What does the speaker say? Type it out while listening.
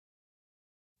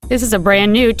This is a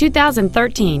brand new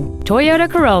 2013 Toyota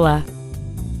Corolla.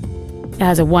 It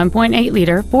has a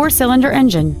 1.8-liter four-cylinder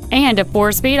engine and a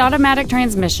 4-speed automatic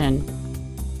transmission.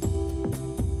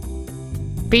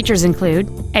 Features include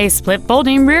a split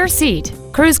folding rear seat,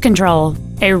 cruise control,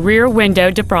 a rear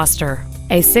window defroster,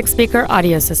 a 6-speaker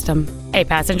audio system, a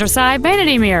passenger side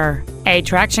vanity mirror, a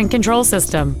traction control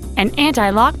system, an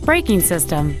anti-lock braking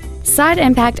system, side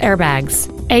impact airbags,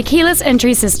 a keyless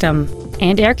entry system,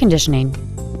 and air conditioning.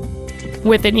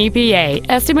 With an EPA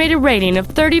estimated rating of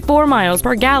 34 miles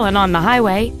per gallon on the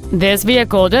highway, this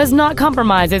vehicle does not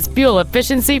compromise its fuel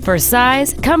efficiency for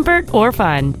size, comfort, or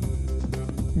fun.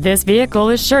 This vehicle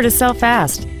is sure to sell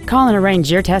fast. Call and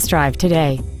arrange your test drive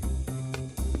today.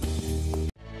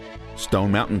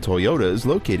 Stone Mountain Toyota is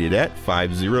located at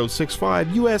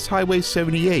 5065 US Highway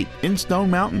 78 in Stone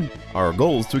Mountain. Our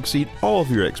goal is to exceed all of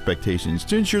your expectations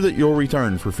to ensure that you'll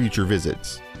return for future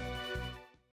visits.